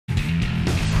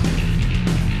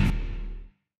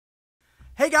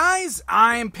Hey guys,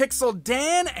 I'm Pixel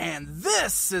Dan, and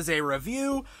this is a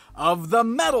review of the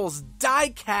Metals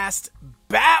die-cast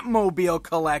Batmobile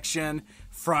collection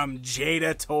from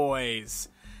Jada Toys.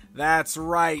 That's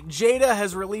right, Jada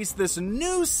has released this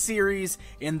new series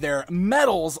in their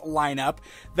Metals lineup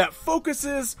that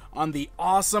focuses on the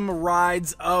awesome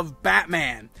rides of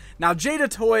Batman. Now, Jada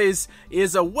Toys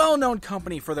is a well-known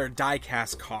company for their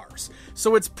die-cast cars,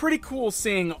 so it's pretty cool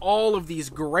seeing all of these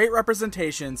great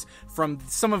representations from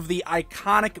some of the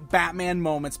iconic Batman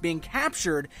moments being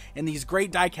captured in these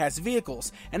great die-cast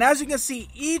vehicles. And as you can see,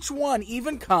 each one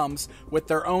even comes with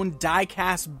their own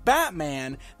die-cast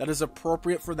Batman that is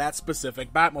appropriate for that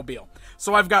specific Batmobile.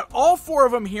 So I've got all four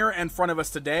of them here in front of us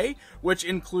today, which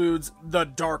includes the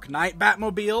Dark Knight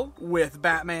Batmobile with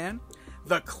Batman,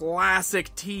 the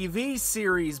classic TV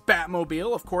series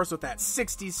Batmobile, of course, with that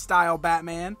 60s style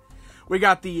Batman. We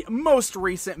got the most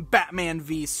recent Batman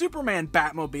v Superman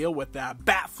Batmobile with that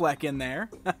Batfleck in there.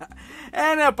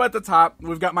 And up at the top,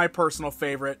 we've got my personal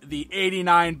favorite, the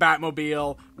 89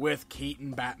 Batmobile with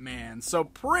Keaton Batman. So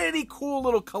pretty cool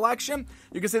little collection.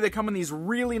 You can see they come in these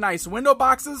really nice window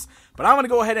boxes, but I'm going to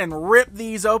go ahead and rip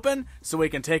these open so we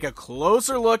can take a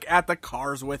closer look at the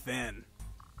cars within.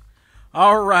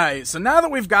 Alright, so now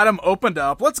that we've got them opened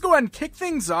up, let's go ahead and kick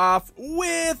things off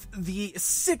with the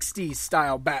 60s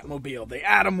style Batmobile, the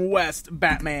Adam West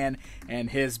Batman and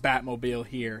his Batmobile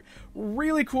here.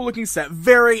 Really cool looking set,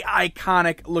 very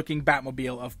iconic looking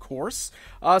Batmobile, of course.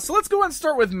 So let's go ahead and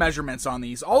start with measurements on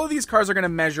these. All of these cars are going to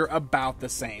measure about the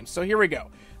same, so here we go.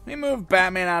 Let me move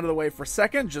Batman out of the way for a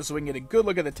second, just so we can get a good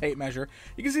look at the tape measure.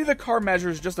 You can see the car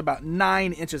measures just about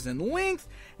 9 inches in length,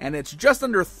 and it's just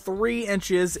under 3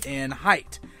 inches in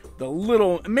height. The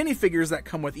little minifigures that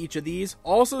come with each of these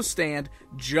also stand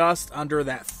just under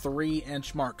that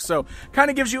 3-inch mark. So,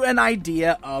 kind of gives you an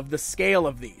idea of the scale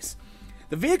of these.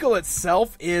 The vehicle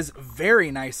itself is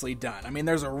very nicely done. I mean,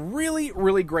 there's a really,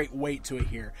 really great weight to it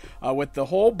here, with the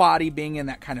whole body being in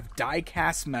that kind of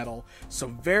die-cast metal. So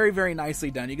very, very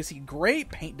nicely done. You can see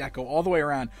great paint deco all the way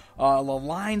around. The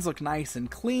lines look nice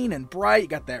and clean and bright. You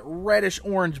got that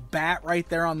reddish-orange bat right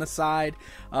there on the side.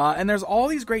 And there's all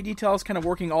these great details kind of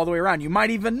working all the way around. You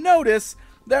might even notice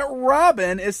that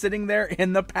Robin is sitting there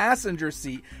in the passenger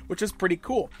seat, which is pretty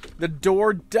cool. The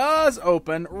door does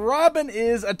open. Robin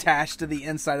is attached to the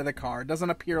inside of the car. It doesn't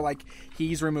appear like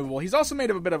he's removable. He's also made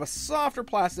of a bit of a softer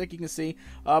plastic, you can see,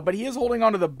 but he is holding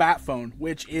onto the bat phone,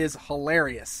 which is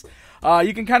hilarious.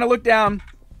 You can kind of look down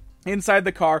inside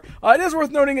the car. It is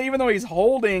worth noting that even though he's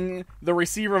holding the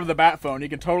receiver of the bat phone, you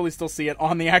can totally still see it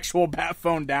on the actual bat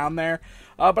phone down there.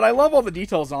 But I love all the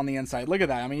details on the inside. Look at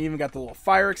that. I mean, you even got the little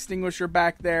fire extinguisher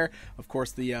back there. Of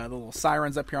course, the little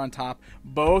sirens up here on top.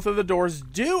 Both of the doors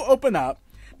do open up.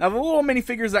 Now, the little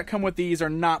minifigures that come with these are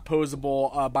not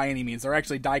posable by any means. They're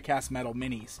actually die-cast metal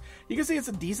minis. You can see it's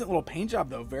a decent little paint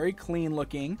job, though. Very clean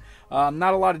looking.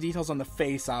 Not a lot of details on the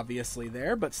face, obviously,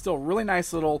 there, but still really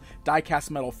nice little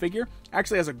die-cast metal figure.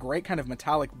 Actually has a great kind of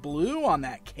metallic blue on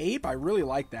that cape. I really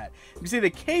like that. You can see the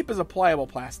cape is a pliable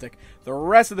plastic. The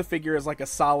rest of the figure is like a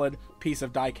solid piece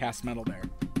of die-cast metal there.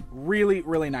 Really,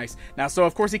 really nice. Now, so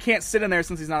of course he can't sit in there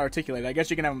since he's not articulated. I guess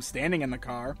you can have him standing in the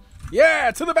car.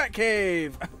 Yeah, to the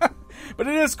Batcave! But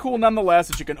it is cool nonetheless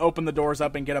that you can open the doors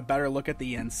up and get a better look at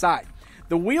the inside.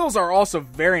 The wheels are also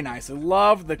very nice. I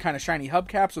love the kind of shiny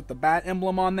hubcaps with the bat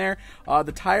emblem on there.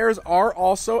 The tires are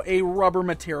also a rubber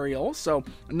material, so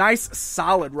nice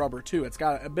solid rubber too. It's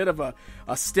got a bit of a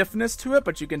stiffness to it,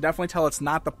 but you can definitely tell it's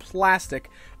not the plastic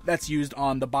that's used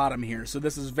on the bottom here. So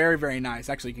this is very, very nice.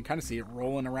 Actually, you can kind of see it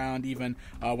rolling around even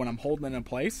when I'm holding it in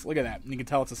place. Look at that. You can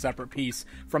tell it's a separate piece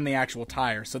from the actual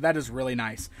tire. So that is really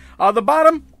nice. The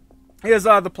bottom is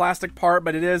the plastic part,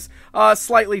 but it is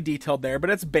slightly detailed there, but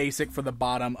it's basic for the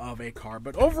bottom of a car.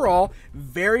 But overall,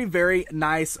 very, very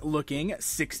nice looking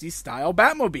 60s style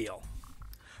Batmobile.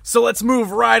 So let's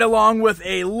move right along with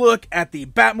a look at the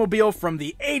Batmobile from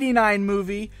the 89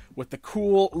 movie with the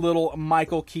cool little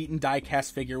Michael Keaton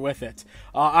die-cast figure with it.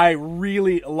 I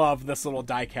really love this little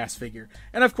die-cast figure.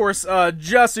 And of course,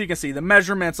 just so you can see, the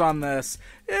measurements on this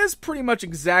is pretty much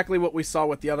exactly what we saw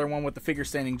with the other one, with the figure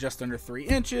standing just under 3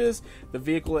 inches. The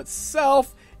vehicle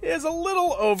itself is a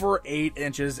little over 8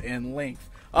 inches in length.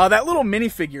 That little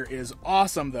minifigure is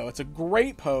awesome, though. It's a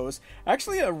great pose.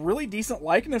 Actually, a really decent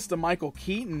likeness to Michael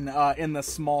Keaton in the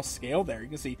small scale there. You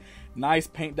can see Nice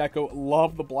paint deco.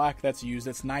 Love the black that's used.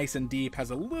 It's nice and deep. Has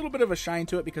a little bit of a shine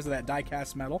to it because of that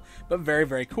die-cast metal, but very,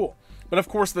 very cool. But of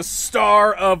course, the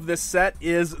star of this set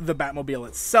is the Batmobile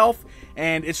itself,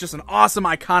 and it's just an awesome,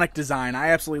 iconic design.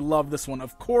 I absolutely love this one,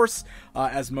 of course,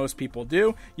 as most people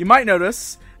do. You might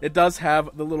notice it does have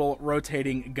the little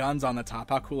rotating guns on the top.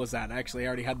 How cool is that? Actually, I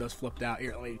already had those flipped out.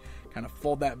 Here, let me kind of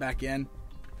fold that back in.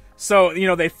 So, you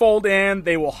know, they fold in,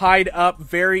 they will hide up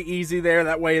very easy there.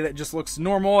 That way that just looks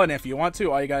normal, and if you want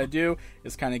to, all you got to do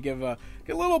is kind of give a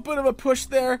little bit of a push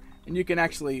there, and you can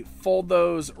actually fold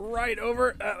those right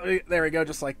over. There we go,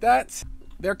 just like that.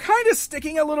 They're kind of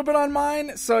sticking a little bit on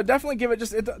mine, so definitely give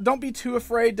it don't be too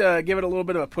afraid to give it a little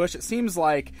bit of a push. It seems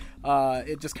like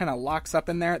it just kind of locks up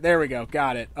in there. There we go,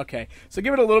 got it. Okay, so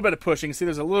give it a little bit of push. You can see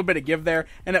there's a little bit of give there,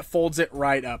 and it folds it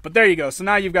right up. But there you go. So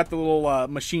now you've got the little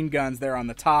machine guns there on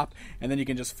the top, and then you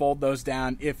can just fold those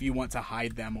down if you want to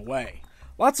hide them away.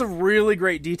 Lots of really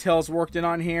great details worked in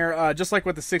on here. Just like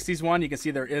with the 60s one, you can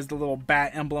see there is the little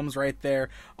bat emblems right there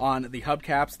on the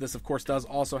hubcaps. This, of course, does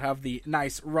also have the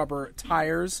nice rubber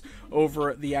tires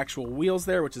over the actual wheels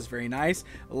there, which is very nice.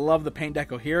 Love the paint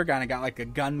deco here. Kind of got like a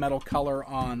gunmetal color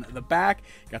on the back.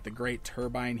 Got the great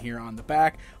turbine here on the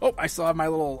back. Oh, I still have my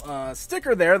little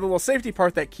sticker there, the little safety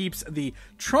part that keeps the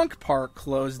trunk part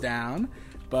closed down.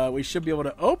 But we should be able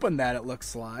to open that, it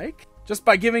looks like, just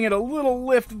by giving it a little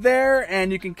lift there,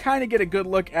 and you can kind of get a good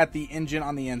look at the engine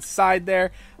on the inside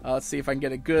there. Let's see if I can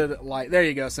get a good light. There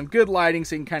you go, some good lighting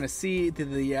so you can kind of see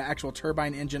the actual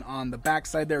turbine engine on the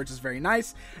backside there, which is very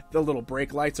nice. The little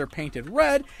brake lights are painted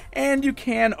red, and you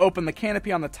can open the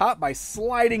canopy on the top by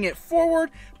sliding it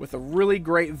forward with a really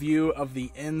great view of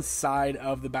the inside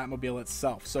of the Batmobile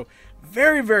itself. So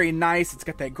very, very nice. It's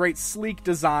got that great sleek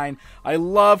design. I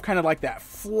love kind of like that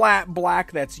flat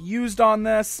black that's used on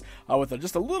this with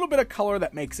just a little bit of color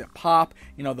that makes it pop.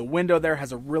 You know, the window there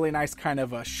has a really nice kind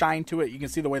of a shine to it. You can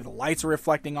see the way the lights are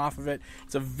reflecting off of it.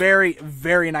 It's a very,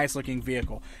 very nice looking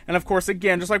vehicle. And of course,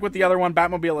 again, just like with the other one,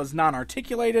 Batmobile is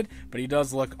non-articulated, but he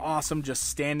does look awesome just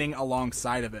standing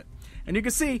alongside of it. And you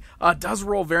can see it does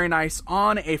roll very nice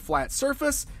on a flat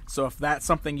surface, so if that's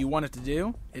something you want it to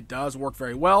do, it does work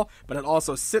very well, but it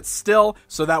also sits still,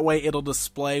 so that way it'll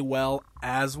display well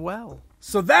as well.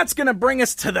 So that's going to bring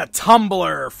us to the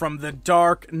Tumbler from the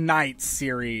Dark Knight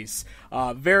series.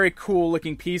 Very cool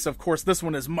looking piece. Of course, this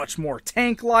one is much more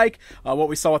tank-like. What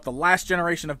we saw with the last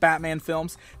generation of Batman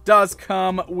films does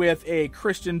come with a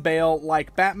Christian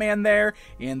Bale-like Batman there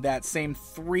in that same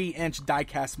 3-inch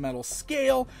die-cast metal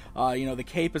scale. You know, the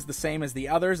cape is the same as the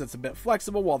others. It's a bit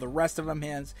flexible, while the rest of them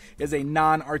is a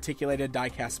non-articulated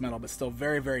die-cast metal, but still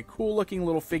very, very cool looking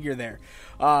little figure there.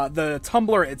 The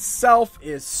Tumbler itself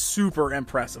is super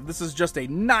impressive. This is just a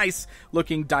nice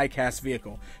looking die-cast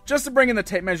vehicle. Just to bring in the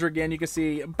tape measure again, you can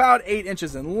see about 8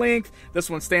 inches in length. This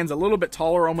one stands a little bit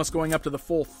taller, almost going up to the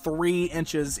full 3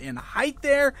 inches in height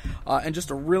there, and just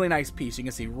a really nice piece. You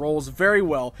can see rolls very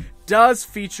well. Does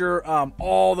feature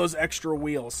all those extra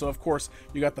wheels. So of course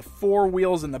you got the 4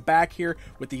 wheels in the back here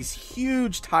with these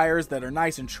huge tires that are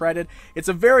nice and treaded. It's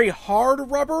a very hard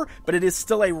rubber, but it is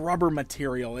still a rubber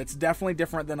material. It's definitely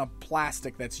different than a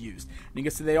plastic that's used. And you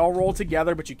can see they all roll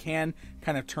together, but you can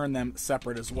kind of turn them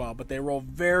separate as well. But they roll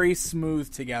very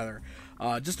smooth together.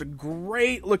 Just a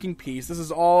great looking piece. This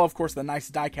is all, of course, the nice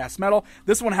die-cast metal.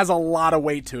 This one has a lot of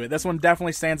weight to it. This one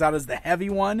definitely stands out as the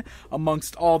heavy one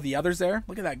amongst all the others there.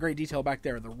 Look at that great detail back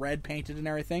there, the red painted and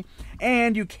everything.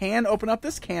 And you can open up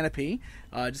this canopy.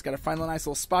 Just got to find a nice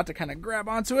little spot to kind of grab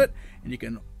onto it, and you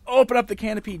can open up the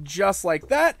canopy just like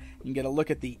that. You can get a look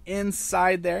at the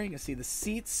inside there. You can see the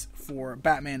seats for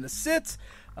Batman to sit.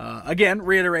 Again,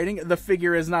 reiterating, the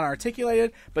figure is not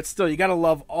articulated, but still, you gotta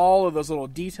love all of those little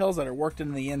details that are worked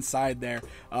into the inside there,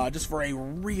 just for a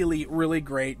really, really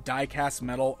great die-cast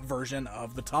metal version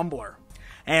of the Tumbler.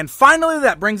 And finally,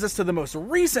 that brings us to the most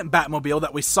recent Batmobile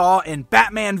that we saw in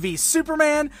Batman v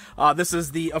Superman. This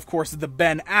is of course, the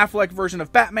Ben Affleck version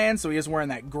of Batman, so he is wearing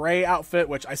that gray outfit,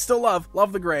 which I still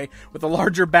love the gray, with the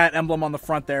larger bat emblem on the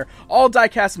front there. All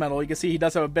die-cast metal. You can see he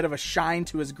does have a bit of a shine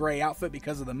to his gray outfit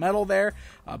because of the metal there,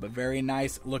 but very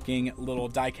nice looking little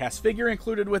die-cast figure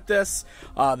included with this.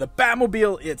 The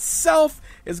Batmobile itself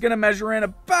is going to measure in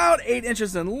about 8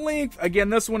 inches in length. Again,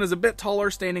 this one is a bit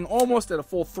taller, standing almost at a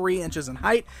full 3 inches in height.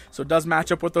 height, so it does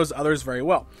match up with those others very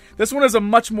well. This one is a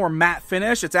much more matte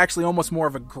finish. It's actually almost more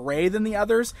of a gray than the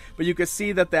others, but you can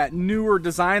see that newer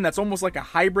design that's almost like a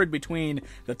hybrid between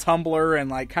the Tumbler and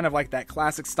like kind of like that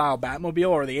classic style Batmobile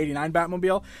or the 89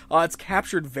 Batmobile. It's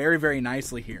captured very, very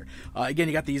nicely here. Again,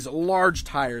 you got these large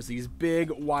tires, these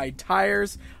big wide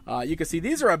tires. You can see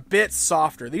these are a bit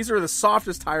softer. These are the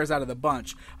softest tires out of the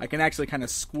bunch. I can actually kind of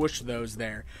squish those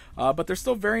there, but they're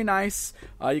still very nice.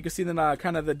 You can see the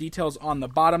kind of the details on the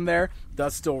bottom there. It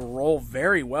does still roll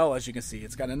very well, as you can see.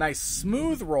 It's got a nice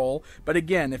smooth roll, but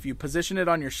again, if you position it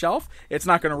on your shelf, it's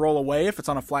not going to roll away if it's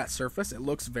on a flat surface. It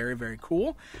looks very, very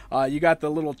cool. You got the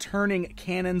little turning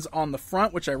cannons on the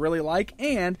front, which I really like,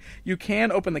 and you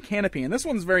can open the canopy, and this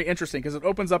one's very interesting because it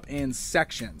opens up in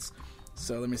sections.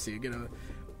 So let me see, get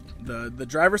the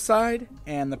driver's side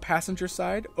and the passenger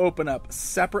side open up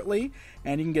separately,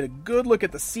 and you can get a good look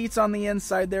at the seats on the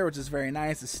inside there, which is very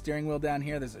nice. The steering wheel down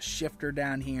here, there's a shifter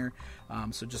down here,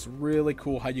 so just really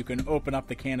cool how you can open up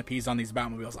the canopies on these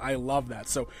Batmobiles. I love that.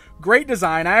 So great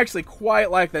design. I actually quite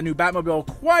like the new Batmobile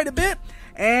quite a bit,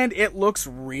 and it looks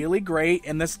really great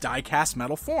in this die-cast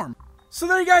metal form. So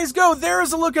there you guys go. There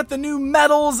is a look at the new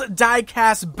Metals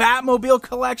die-cast Batmobile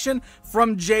collection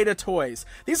from Jada Toys.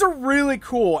 These are really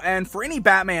cool, and for any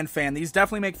Batman fan, these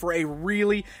definitely make for a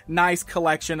really nice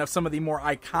collection of some of the more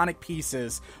iconic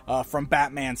pieces from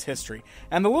Batman's history.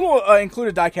 And the little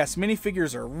included die-cast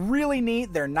minifigures are really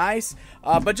neat. They're nice,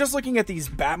 but just looking at these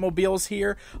Batmobiles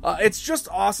here, it's just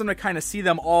awesome to kind of see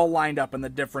them all lined up and the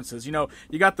differences. You know,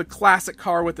 you got the classic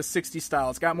car with the 60s style.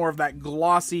 It's got more of that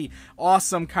glossy,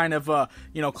 awesome kind of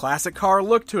classic car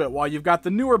look to it, while you've got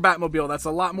the newer Batmobile that's a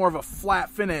lot more of a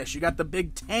flat finish. You got the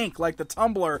big tank like the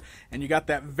Tumbler, and you got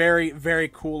that very, very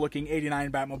cool looking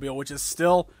 89 Batmobile, which is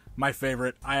still my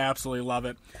favorite. I absolutely love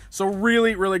it. So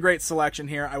really, really great selection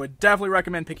here. I would definitely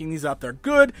recommend picking these up. They're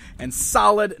good and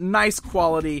solid, nice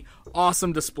quality,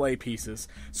 awesome display pieces.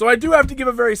 So I do have to give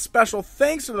a very special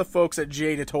thanks to the folks at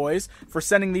Jada Toys for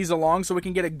sending these along so we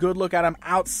can get a good look at them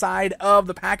outside of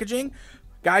the packaging.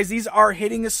 Guys, these are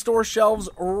hitting the store shelves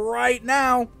right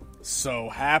now, so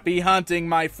happy hunting,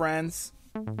 my friends.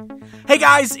 Hey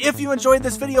guys, if you enjoyed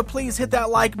this video, please hit that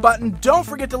like button. Don't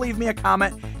forget to leave me a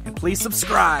comment, and please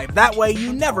subscribe. That way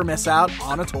you never miss out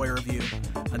on a toy review.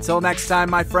 Until next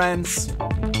time, my friends,